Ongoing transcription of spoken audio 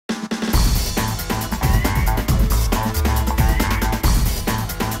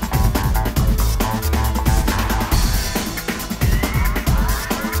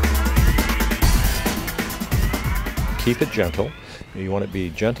keep it gentle. You want to be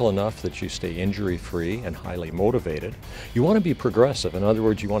gentle enough that you stay injury-free and highly motivated. You want to be progressive. In other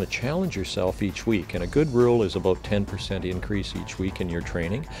words, you want to challenge yourself each week. And a good rule is about 10% increase each week in your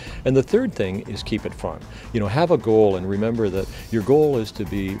training. And the third thing is keep it fun. Have a goal and remember that your goal is to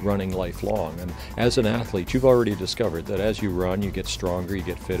be running lifelong. And as an athlete, you've already discovered that as you run, you get stronger, you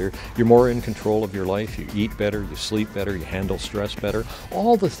get fitter, you're more in control of your life, you eat better, you sleep better, you handle stress better.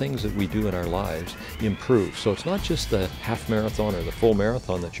 All the things that we do in our lives improve. So it's not just the half marathon or the full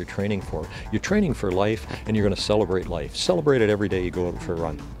marathon that you're training for. You're training for life, and you're going to celebrate life. Celebrate it every day you go out for a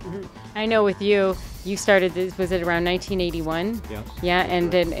run. Mm-hmm. I know with you started this, was it around 1981? Yes. Yeah,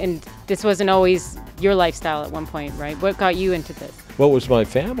 and this wasn't always your lifestyle at one point, right? What got you into this? Well, it was my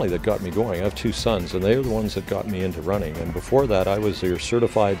family that got me going. I have two sons, and they're the ones that got me into running. And before that, I was their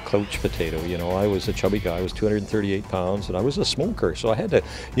certified couch potato. I was a chubby guy. I was 238 pounds, and I was a smoker. So I had to,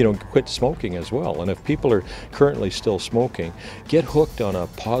 quit smoking as well. And if people are currently still smoking, get hooked on a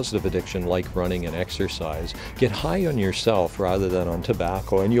positive addiction like running and exercise. Get high on yourself rather than on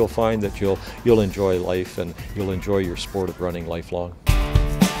tobacco, and you'll find that you'll enjoy life and you'll enjoy your sport of running lifelong.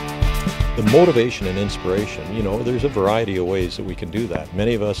 The motivation and inspiration, there's a variety of ways that we can do that.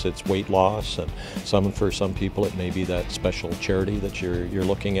 Many of us, it's weight loss, and for some people, it may be that special charity that you're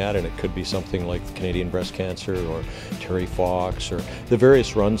looking at, and it could be something like Canadian Breast Cancer or Terry Fox or the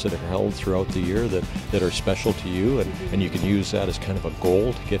various runs that are held throughout the year that are special to you, and you can use that as kind of a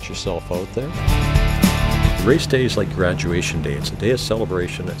goal to get yourself out there. Race day is like graduation day. It's a day of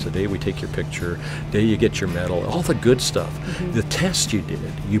celebration. It's a day we take your picture, day you get your medal, all the good stuff. Mm-hmm. The test you did,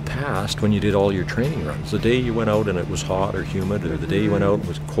 you passed when you did all your training runs. The day you went out and it was hot or humid, or the day you went out and it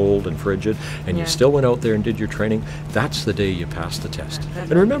was cold and frigid, and you still went out there and did your training, that's the day you passed the test.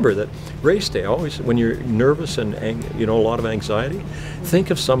 And remember that race day, always when you're nervous and a lot of anxiety, think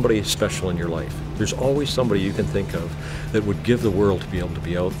of somebody special in your life. There's always somebody you can think of that would give the world to be able to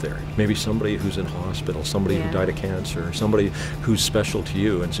be out there. Maybe somebody who's in hospital, somebody who died of cancer, or somebody who's special to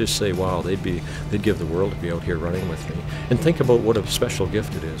you, and just say, wow, they'd give the world to be out here running with me. And think about what a special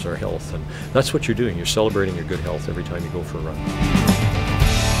gift it is, our health. And that's what you're doing. You're celebrating your good health every time you go for a run.